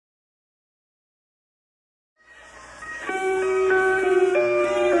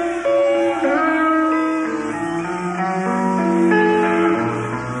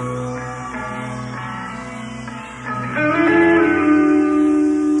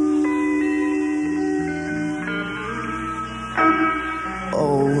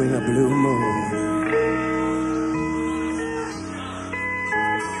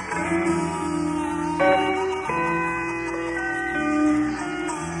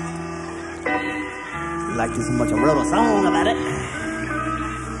Like this much, I wrote a song about it.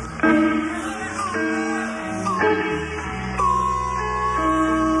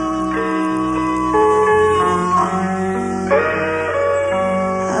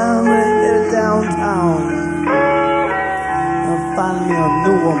 I'm headed downtown and find me a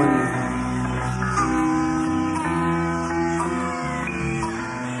new woman.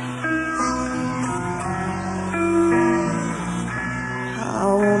 I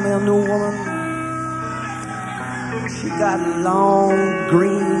want me a new woman. She got long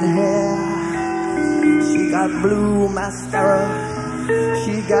green hair. She got blue mascara.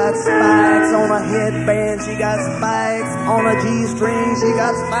 She got spikes on her headband. She got spikes on her G-string. She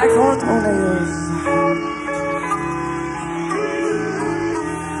got spikes on her toenails.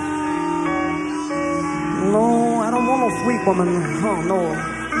 No, I don't want no sweet woman. Oh, no.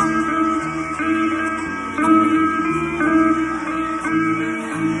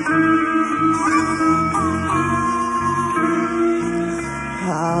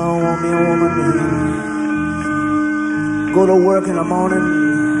 I want me a woman. Go to work in the morning,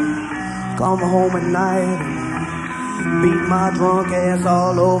 come home at night, beat my drunk ass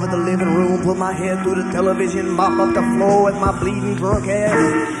all over the living room, put my head through the television, mop up the floor with my bleeding drunk ass,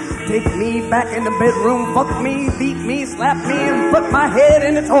 take me back in the bedroom, fuck me, beat me, slap me, and put my head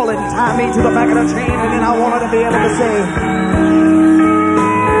in the toilet and tie me to the back of the train, and then I want her to be able to say,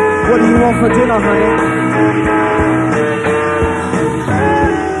 what do you want for dinner, honey?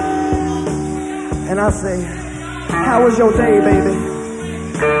 And I say, how was your day, baby?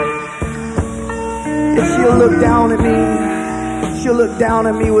 And she'll look down at me. She'll look down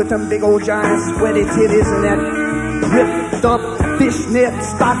at me with them big old giant sweaty titties and that ripped up fishnet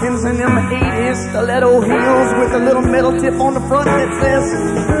stockings and them 8-inch stiletto heels with a little metal tip on the front that says,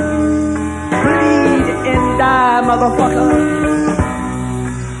 bleed and die, motherfucker.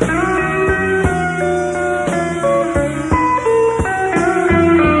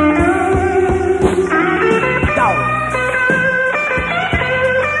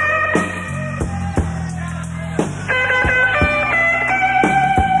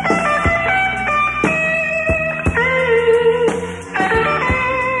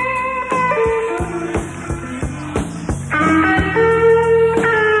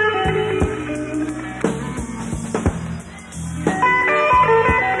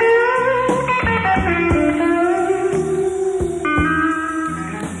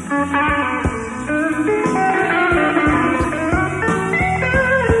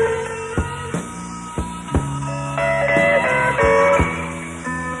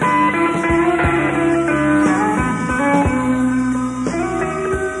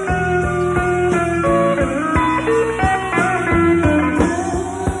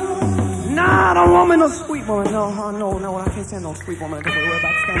 Sweet woman, because we were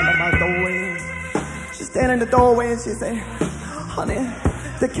about to stand by my doorway. She stand in the doorway and she say, honey,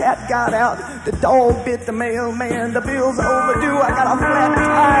 the cat got out, the dog bit the mailman, the bill's overdue, I got a flat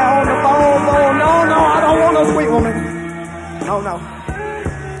tire on the phone. No, I don't want no sweet woman. No.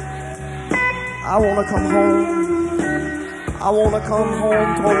 I want to come home. I want to come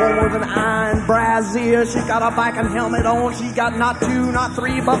home to a woman with an iron brassiere. She got a Viking helmet on. She got not 2, not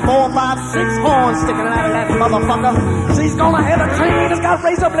 3, but 4, 5, 6 horns sticking out of that motherfucker. She's gonna have a train that's got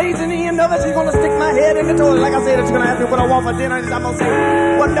razor blades in the end of it. She's gonna stick my head in the toilet. Like I said, it's gonna ask me what I want for dinner. And I'm gonna say,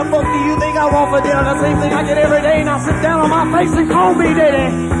 what the fuck do you think I want for dinner? The same thing I get every day. Now sit down on my face and call me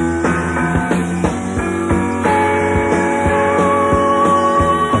daddy.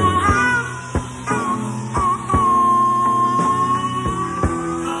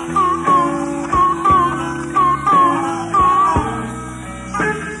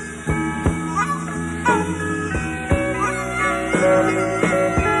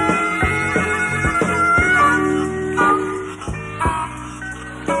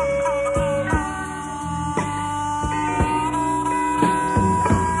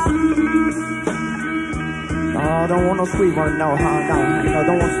 Don't want no sweet one, no,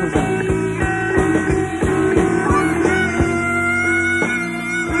 don't want sweet one.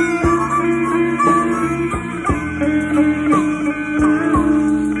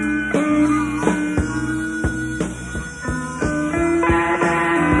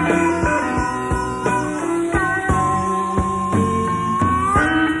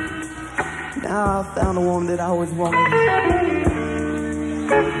 Now I found the one that I always wanted.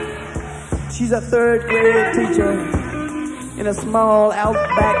 She's a 3rd grade teacher in a small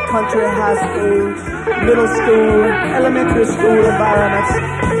outback country high school, middle school, elementary school environments.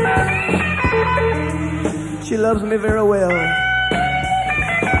 She loves me very well.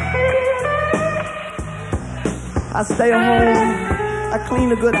 I stay home, I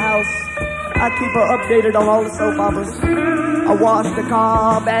clean a good house, I keep her updated on all the soap operas. I wash the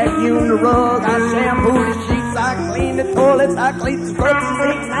car, vacuum the rug, I shampoo the sheets, I clean the toilets, I clean the scrubs and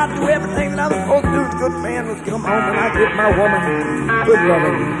sinks, I do everything that I'm supposed to do. The good man was come home and I get my woman good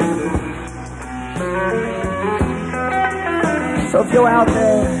loving. So if you're out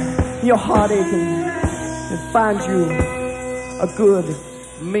there, your heart aching, and find you a good,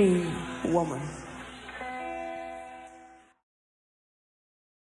 mean woman.